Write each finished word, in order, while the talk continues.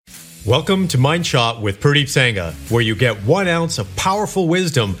Welcome to Mind Shot with Pradeep Sangha, where you get 1 ounce of powerful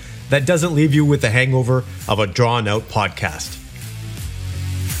wisdom that doesn't leave you with the hangover of a drawn-out podcast.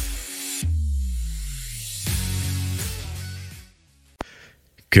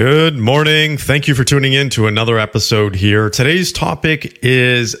 Good morning. Thank you for tuning in to another episode here. Today's topic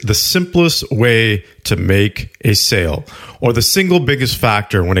is the simplest way to make a sale, or the single biggest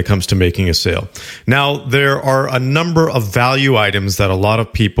factor when it comes to making a sale. Now, there are a number of value items that a lot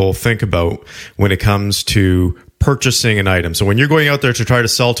of people think about when it comes to purchasing an item. So when you're going out there to try to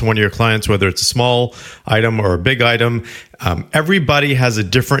sell to one of your clients, whether it's a small item or a big item, everybody has a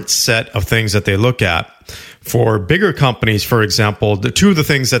different set of things that they look at. For bigger companies, for example, the two of the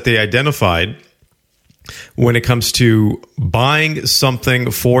things that they identified when it comes to buying something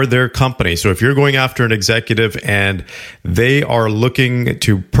for their company. So if you're going after an executive and they are looking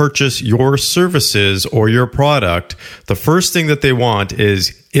to purchase your services or your product, the first thing that they want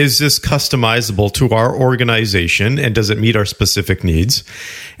is this customizable to our organization and does it meet our specific needs?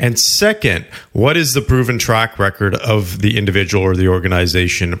 And second, what is the proven track record of the individual or the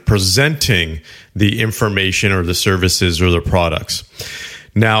organization presenting the information or the services or the products?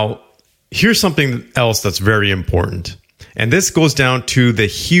 Now, here's something else that's very important. And this goes down to the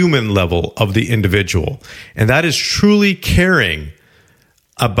human level of the individual. And that is truly caring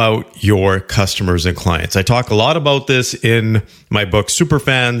about your customers and clients. I talk a lot about this in my book,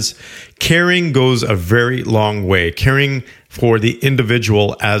 Superfans. Caring goes a very long way. Caring for the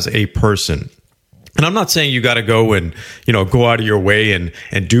individual as a person. And I'm not saying you got to go and, go out of your way and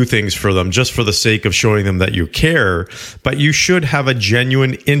do things for them just for the sake of showing them that you care, but you should have a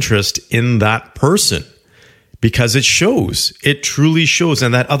genuine interest in that person because it shows. It truly shows,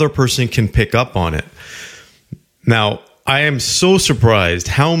 and that other person can pick up on it. Now, I am so surprised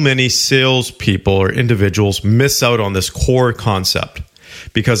how many salespeople or individuals miss out on this core concept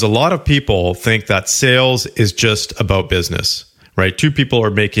because a lot of people think that sales is just about business. Right? Two people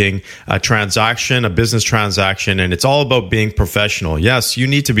are making a transaction, a business transaction, and it's all about being professional. Yes, you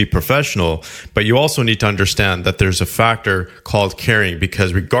need to be professional, but you also need to understand that there's a factor called caring,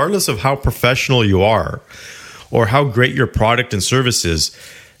 because regardless of how professional you are or how great your product and service is,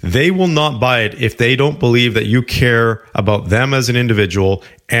 they will not buy it if they don't believe that you care about them as an individual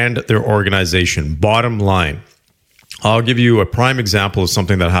and their organization. Bottom line. I'll give you a prime example of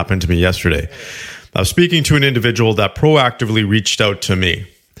something that happened to me yesterday. I was speaking to an individual that proactively reached out to me,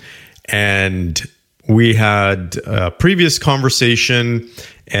 and we had a previous conversation,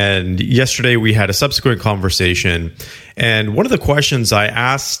 and yesterday we had a subsequent conversation. And one of the questions I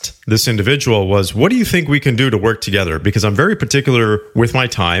asked this individual was, what do you think we can do to work together? Because I'm very particular with my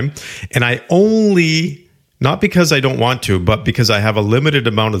time, and I only, not because I don't want to, but because I have a limited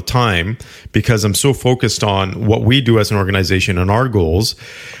amount of time, because I'm so focused on what we do as an organization and our goals.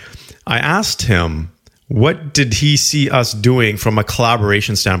 I asked him, what did he see us doing from a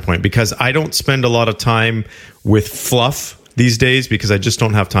collaboration standpoint? Because I don't spend a lot of time with fluff these days because I just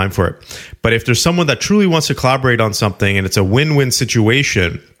don't have time for it. But if there's someone that truly wants to collaborate on something and it's a win-win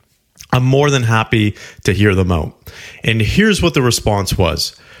situation, I'm more than happy to hear them out. And here's what the response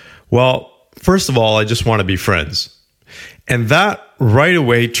was. Well, first of all, I just want to be friends. And that right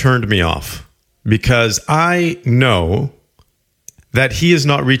away turned me off because I know that he is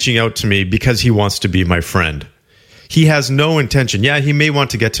not reaching out to me because he wants to be my friend. He has no intention. Yeah, he may want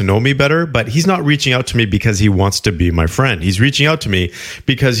to get to know me better, but he's not reaching out to me because he wants to be my friend. He's reaching out to me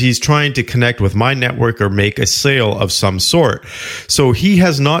because he's trying to connect with my network or make a sale of some sort. So he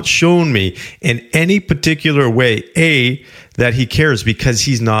has not shown me in any particular way, that he cares, because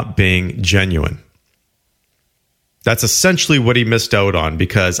he's not being genuine. That's essentially what he missed out on,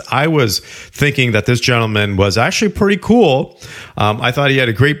 because I was thinking that this gentleman was actually pretty cool. I thought he had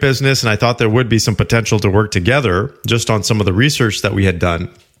a great business, and I thought there would be some potential to work together just on some of the research that we had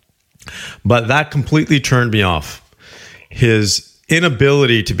done. But that completely turned me off. His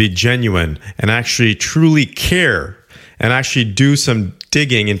inability to be genuine and actually truly care and actually do some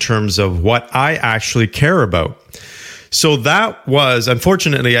digging in terms of what I actually care about. So that was,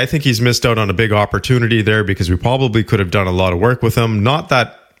 unfortunately, I think he's missed out on a big opportunity there, because we probably could have done a lot of work with him. Not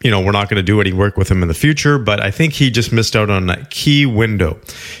that, we're not going to do any work with him in the future, but I think he just missed out on that key window.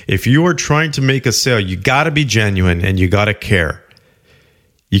 If you are trying to make a sale, you got to be genuine and you got to care.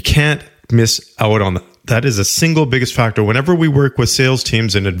 You can't miss out on that. That is the single biggest factor. Whenever we work with sales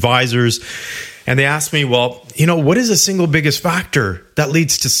teams and advisors, and they ask me, well, what is the single biggest factor that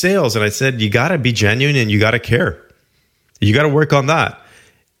leads to sales? And I said, you got to be genuine and you got to care. You got to work on that.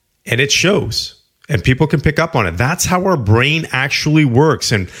 And it shows. and people can pick up on it. That's how our brain actually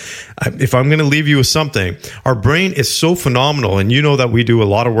works. And if I'm going to leave you with something, our brain is so phenomenal. And you know that we do a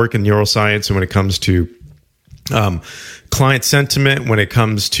lot of work in neuroscience, and when it comes to client sentiment, when it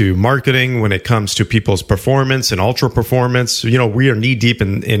comes to marketing, when it comes to people's performance and ultra performance, we are knee deep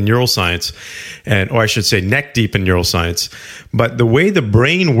in neuroscience, or I should say neck deep in neuroscience. But the way the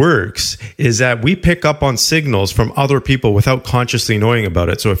brain works is that we pick up on signals from other people without consciously knowing about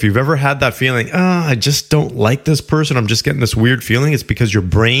it. So if you've ever had that feeling, I just don't like this person, I'm just getting this weird feeling, it's because your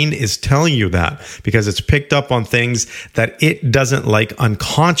brain is telling you that, because it's picked up on things that it doesn't like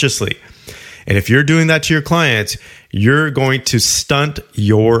unconsciously. And if you're doing that to your clients, you're going to stunt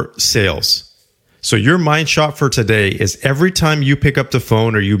your sales. So your mind shot for today is every time you pick up the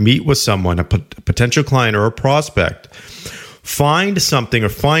phone or you meet with someone, a potential client or a prospect, find something or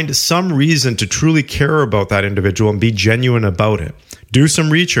find some reason to truly care about that individual and be genuine about it. Do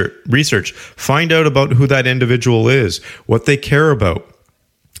some research. Find out about who that individual is, what they care about.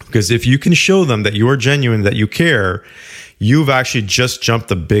 Because if you can show them that you are genuine, that you care, you've actually just jumped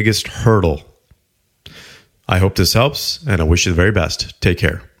the biggest hurdle. I hope this helps, and I wish you the very best. Take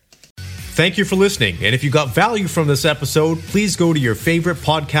care. Thank you for listening. And if you got value from this episode, please go to your favorite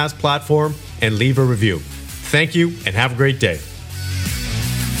podcast platform and leave a review. Thank you, and have a great day.